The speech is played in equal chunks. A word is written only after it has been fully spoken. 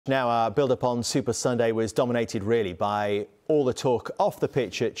Now, our build-up on Super Sunday was dominated really by all the talk off the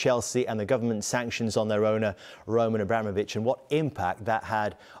pitch at Chelsea and the government sanctions on their owner, Roman Abramovich, and what impact that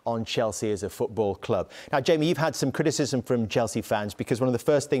had on Chelsea as a football club. Now, Jamie, you've had some criticism from Chelsea fans because one of the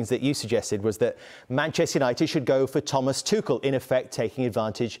first things that you suggested was that Manchester United should go for Thomas Tuchel, in effect taking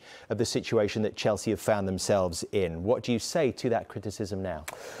advantage of the situation that Chelsea have found themselves in. What do you say to that criticism now?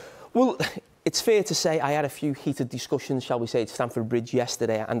 Well, it's fair to say I had a few heated discussions, shall we say, at Stamford Bridge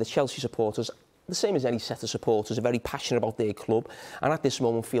yesterday, and the Chelsea supporters, the same as any set of supporters, are very passionate about their club and at this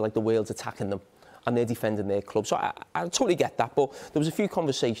moment feel like the world's attacking them and they're defending their club. So I totally get that, but there was a few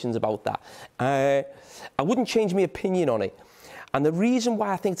conversations about that. I wouldn't change my opinion on it. And the reason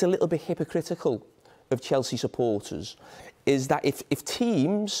why I think it's a little bit hypocritical of Chelsea supporters is that if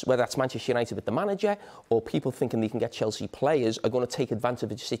teams, whether that's Manchester United with the manager or people thinking they can get Chelsea players, are going to take advantage of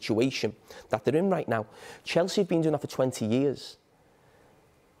the situation that they're in right now. Chelsea have been doing that for 20 years.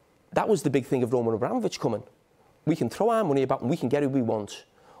 That was the big thing of Roman Abramovich coming. We can throw our money about and we can get who we want.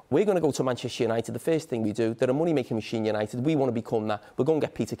 We're going to go to Manchester United. The first thing we do, they're a money-making machine, United. We want to become that. We'll go and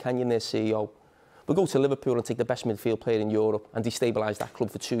get Peter Kenyon, their CEO. We'll go to Liverpool and take the best midfield player in Europe and destabilise that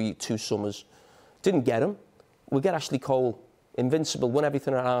club for two summers. Didn't get him. We'll get Ashley Cole, invincible, won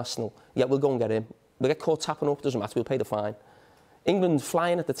everything at Arsenal. Yeah, we'll go and get him. We'll get caught tapping up, doesn't matter, we'll pay the fine. England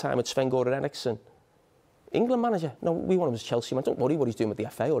flying at the time with Sven-Göran Eriksson. England manager, no, we want him as Chelsea man. Don't worry what he's doing with the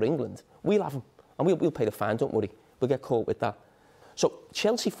FA or England. We'll have him, and we'll pay the fine, don't worry. We'll get caught with that. So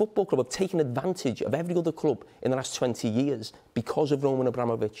Chelsea Football Club have taken advantage of every other club in the last 20 years because of Roman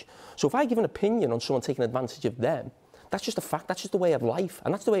Abramovich. So if I give an opinion on someone taking advantage of them, that's just a fact, that's just the way of life,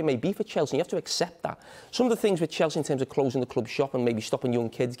 and that's the way it may be for Chelsea, and you have to accept that. Some of the things with Chelsea in terms of closing the club shop and maybe stopping young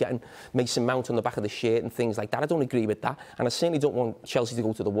kids getting Mason Mount on the back of the shirt and things like that, I don't agree with that, and I certainly don't want Chelsea to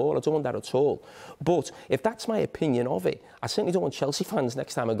go to the wall, I don't want that at all. But if that's my opinion of it, I certainly don't want Chelsea fans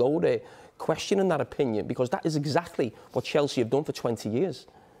next time I go there questioning that opinion, because that is exactly what Chelsea have done for 20 years.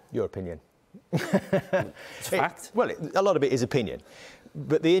 Your opinion? It's a fact. A lot of it is opinion.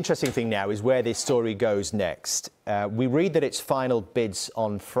 But the interesting thing now is where this story goes next. We read that it's final bids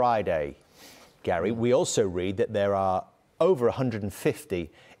on Friday, Gary. We also read that there are over 150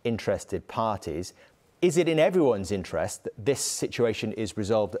 interested parties. Is it in everyone's interest that this situation is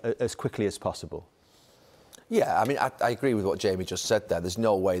resolved as quickly as possible? Yeah, I mean, I agree with what Jamie just said there. There's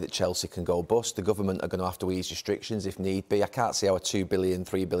no way that Chelsea can go bust. The government are going to have to ease restrictions if need be. I can't see how a £2 billion,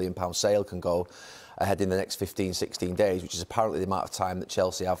 £3 billion sale can go ahead in the next 15, 16 days, which is apparently the amount of time that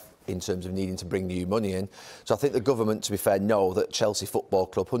Chelsea have in terms of needing to bring new money in. So I think the government, to be fair, know that Chelsea Football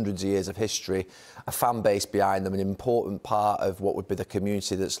Club, hundreds of years of history, a fan base behind them, an important part of what would be the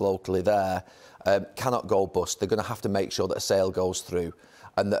community that's locally there, cannot go bust. They're going to have to make sure that a sale goes through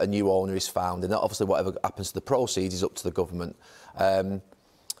and that a new owner is found, and that obviously whatever happens to the proceeds is up to the government. But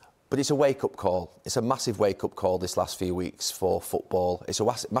it's a wake-up call. It's a massive wake-up call this last few weeks for football. It's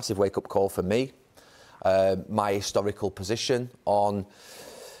a massive wake-up call for me. My historical position on,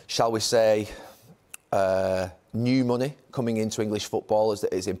 shall we say, new money coming into English football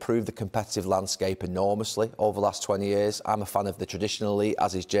has improved the competitive landscape enormously over the last 20 years. I'm a fan of the traditional elite,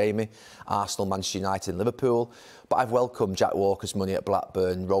 as is Jamie, Arsenal, Manchester United and Liverpool. But I've welcomed Jack Walker's money at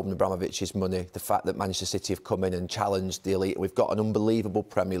Blackburn, Roman Abramovich's money, the fact that Manchester City have come in and challenged the elite. We've got an unbelievable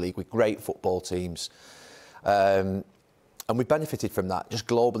Premier League with great football teams. And we've benefited from that. Just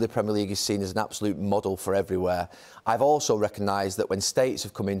globally, the Premier League is seen as an absolute model for everywhere. I've also recognised that when states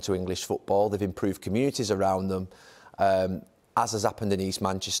have come into English football, they've improved communities around them, as has happened in East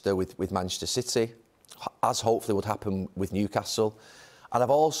Manchester with Manchester City, as hopefully would happen with Newcastle. And I've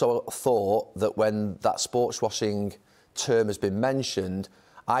also thought that when that sports washing term has been mentioned,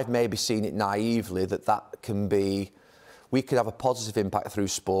 I've maybe seen it naively that can be... We could have a positive impact through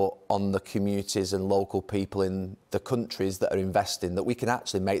sport on the communities and local people in the countries that are investing, that we can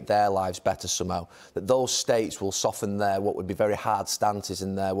actually make their lives better somehow, that those states will soften their what would be very hard stances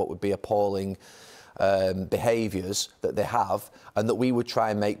in there, what would be appalling behaviours that they have, and that we would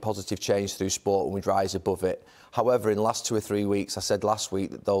try and make positive change through sport and we'd rise above it. However, in the last 2 or 3 weeks, I said last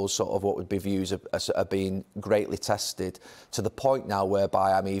week that those sort of what would be views are being greatly tested to the point now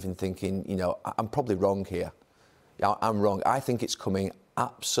whereby I'm even thinking, you know, I'm probably wrong here. I'm wrong. I think it's coming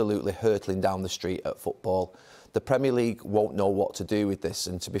absolutely hurtling down the street at football. The Premier League won't know what to do with this,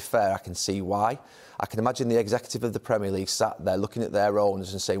 and to be fair, I can see why. I can imagine the executive of the Premier League sat there looking at their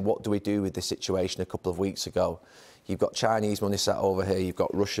owners and saying, what do we do with this situation a couple of weeks ago? You've got Chinese money sat over here, you've got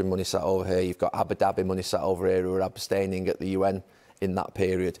Russian money sat over here, you've got Abu Dhabi money sat over here who are abstaining at the UN in that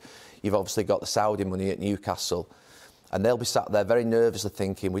period. You've obviously got the Saudi money at Newcastle. And they'll be sat there very nervously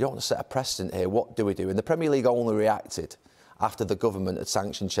thinking, we don't want to set a precedent here, what do we do? And the Premier League only reacted after the government had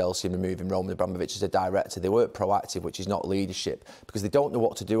sanctioned Chelsea and removing Roman Abramovich as a director. They weren't proactive, which is not leadership, because they don't know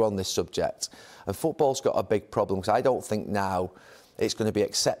what to do on this subject. And football's got a big problem, because I don't think now it's going to be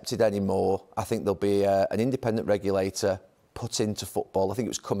accepted anymore. I think there'll be an independent regulator put into football. I think it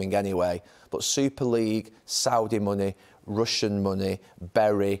was coming anyway. But Super League, Saudi money, Russian money,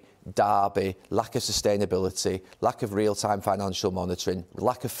 Bury, Derby, lack of sustainability, lack of real-time financial monitoring,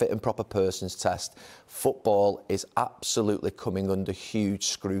 lack of fit and proper persons test. Football is absolutely coming under huge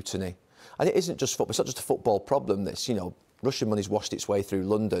scrutiny. And it isn't just football. It's not just a football problem, this. You know, Russian money's washed its way through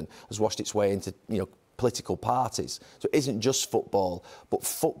London, has washed its way into, you know, political parties. So it isn't just football, but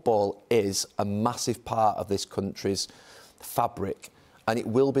football is a massive part of this country's fabric, and it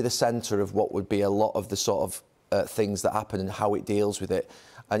will be the centre of what would be a lot of the sort of things that happen and how it deals with it.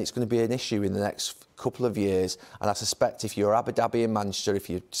 And it's going to be an issue in the next couple of years. And I suspect if you're Abu Dhabi in Manchester, if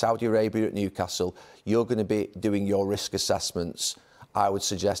you're Saudi Arabia at Newcastle, you're going to be doing your risk assessments, I would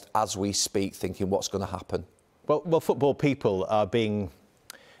suggest, as we speak, thinking what's going to happen. Well, football people are being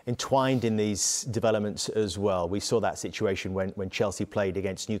entwined in these developments as well. We saw that situation when Chelsea played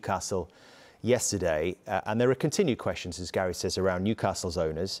against Newcastle yesterday, and there are continued questions, as Gary says, around Newcastle's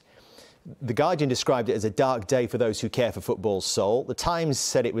owners. The Guardian described it as a dark day for those who care for football's soul. The Times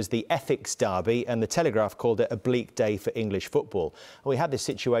said it was the ethics derby, and the Telegraph called it a bleak day for English football. And we had this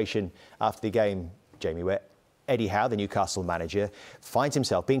situation after the game, Jamie, where Eddie Howe, the Newcastle manager, finds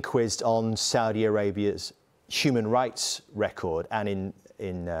himself being quizzed on Saudi Arabia's human rights record, and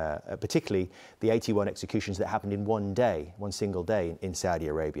in particularly the 81 executions that happened in one single day in Saudi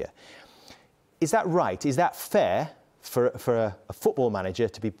Arabia. Is that right? Is that fair for a football manager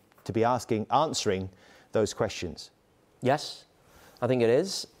to be answering those questions? Yes, I think it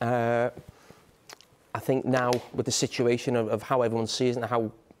is. I think now with the situation of how everyone sees it and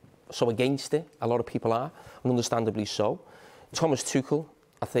how so against it a lot of people are, and understandably so. Thomas Tuchel,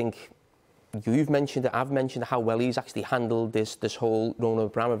 I think you've mentioned it, I've mentioned how well he's actually handled this whole Roman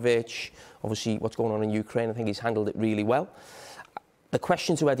Abramovich, obviously what's going on in Ukraine. I think he's handled it really well. The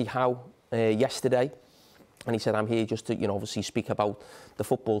question to Eddie Howe yesterday, and he said, I'm here just to, you know, obviously speak about the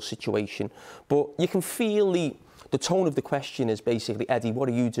football situation. But you can feel the tone of the question is basically, Eddie, what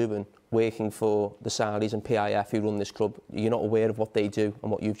are you doing working for the Saudis and PIF who run this club? You're not aware of what they do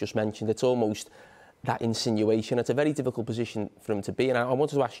and what you've just mentioned. It's almost that insinuation. It's a very difficult position for him to be. And I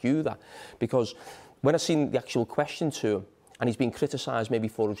wanted to ask you that, because when I've seen the actual question to him, and he's been criticised maybe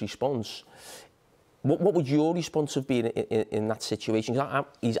for his response, what would your response have been in that situation?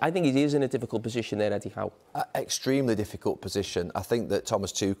 I think he is in a difficult position there, Eddie Howe. Extremely difficult position. I think that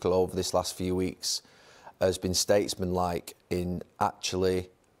Thomas Tuchel over this last few weeks has been statesmanlike in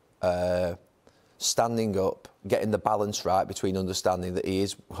actually standing up, getting the balance right between understanding that he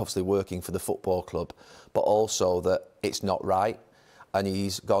is obviously working for the football club, but also that it's not right. And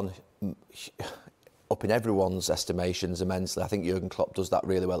he's gone up in everyone's estimations immensely. I think Jurgen Klopp does that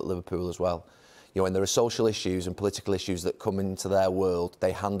really well at Liverpool as well. You know, when there are social issues and political issues that come into their world,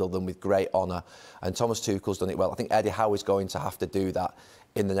 they handle them with great honour. And Thomas Tuchel's done it well. I think Eddie Howe is going to have to do that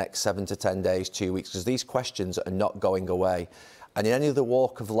in the next 7 to 10 days, 2 weeks, because these questions are not going away. And in any other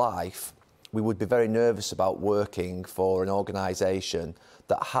walk of life, we would be very nervous about working for an organisation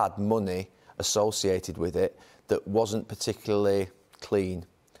that had money associated with it that wasn't particularly clean.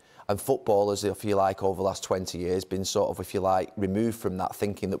 And footballers, if you like, over the last 20 years, been sort of, if you like, removed from that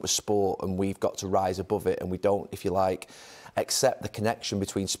thinking that was sport and we've got to rise above it, and we don't, if you like, accept the connection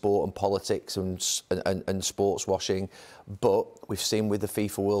between sport and politics and sports washing. But we've seen with the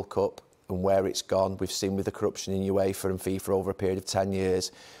FIFA World Cup and where it's gone, we've seen with the corruption in UEFA and FIFA over a period of 10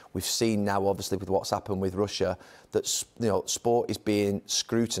 years, we've seen now, obviously, with what's happened with Russia, that, you know, sport is being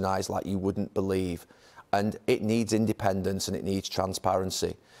scrutinised like you wouldn't believe. And it needs independence and it needs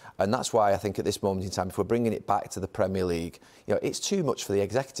transparency. And that's why I think at this moment in time, if we're bringing it back to the Premier League, you know, it's too much for the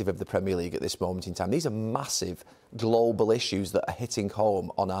executive of the Premier League at this moment in time. These are massive global issues that are hitting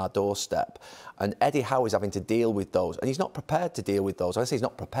home on our doorstep. And Eddie Howe is having to deal with those. And he's not prepared to deal with those. When I say he's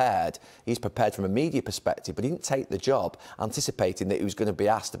not prepared, he's prepared from a media perspective, but he didn't take the job anticipating that he was going to be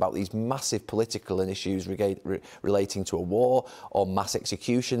asked about these massive political and issues relating to a war or mass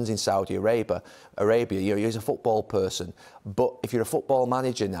executions in Saudi Arabia. You know, he's a football person. But if you're a football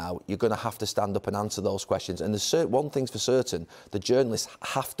manager now, you're going to have to stand up and answer those questions. And there's one thing's for certain, the journalists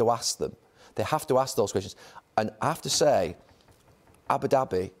have to ask them. They have to ask those questions. And I have to say, Abu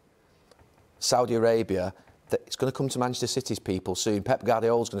Dhabi, Saudi Arabia, that it's going to come to Manchester City's people soon. Pep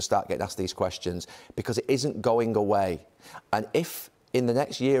Guardiola's going to start getting asked these questions because it isn't going away. And if in the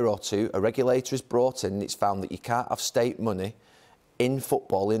next year or two a regulator is brought in and it's found that you can't have state money in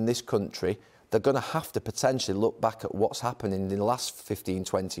football in this country, they're going to have to potentially look back at what's happened in the last 15,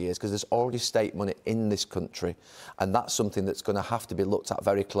 20 years, because there's already state money in this country, and that's something that's going to have to be looked at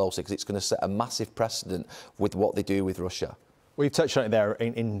very closely, because it's going to set a massive precedent with what they do with Russia. We've touched on it there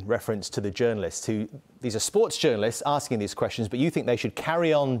in reference to the journalists. These are sports journalists asking these questions, but you think they should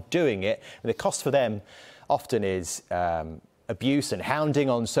carry on doing it. And the cost for them often is abuse and hounding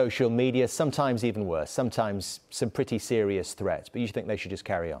on social media, sometimes even worse, sometimes some pretty serious threats. But you think they should just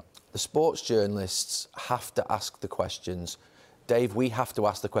carry on? The sports journalists have to ask the questions. Dave, we have to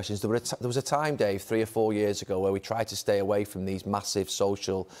ask the questions. There was a time, Dave, 3 or 4 years ago where we tried to stay away from these massive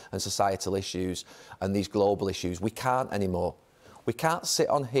social and societal issues and these global issues. We can't anymore. We can't sit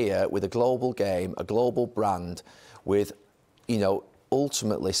on here with a global game, a global brand, with, you know,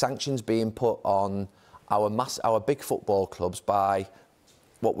 ultimately sanctions being put on our big football clubs by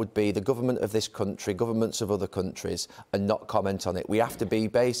what would be the government of this country, governments of other countries, and not comment on it. We have to be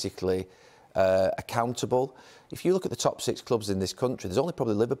basically accountable. If you look at the top 6 clubs in this country, there's only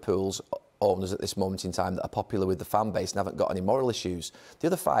probably Liverpool's owners at this moment in time that are popular with the fan base and haven't got any moral issues. The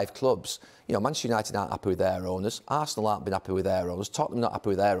other 5 clubs, you know, Manchester United aren't happy with their owners, Arsenal aren't been happy with their owners, Tottenham not happy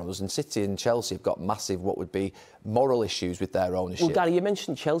with their owners, and City and Chelsea have got massive, what would be, moral issues with their ownership. Well, Gary, you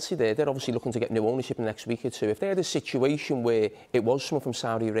mentioned Chelsea there. They're obviously looking to get new ownership in the next week or two. If they had a situation where it was someone from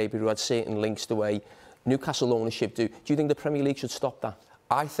Saudi Arabia who had certain links to way Newcastle ownership do you think the Premier League should stop that?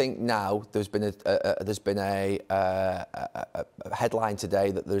 I think now there's been a headline today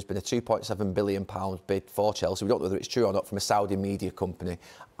that there's been a £2.7 billion bid for Chelsea. We don't know whether it's true or not, from a Saudi media company.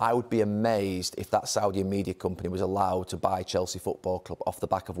 I would be amazed if that Saudi media company was allowed to buy Chelsea Football Club off the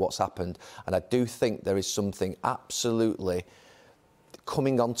back of what's happened. And I do think there is something absolutely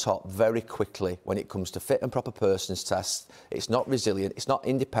coming on top very quickly when it comes to fit and proper persons tests. It's not resilient, it's not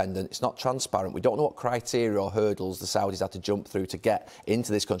independent, it's not transparent. We don't know what criteria or hurdles the Saudis had to jump through to get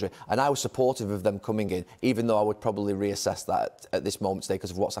into this country. And I was supportive of them coming in, even though I would probably reassess that at this moment today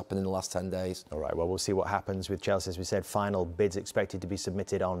because of what's happened in the last 10 days. All right, well, we'll see what happens with Chelsea. As we said, final bids expected to be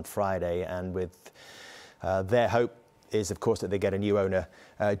submitted on Friday, and with their hope is, of course, that they get a new owner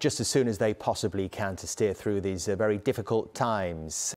just as soon as they possibly can to steer through these very difficult times.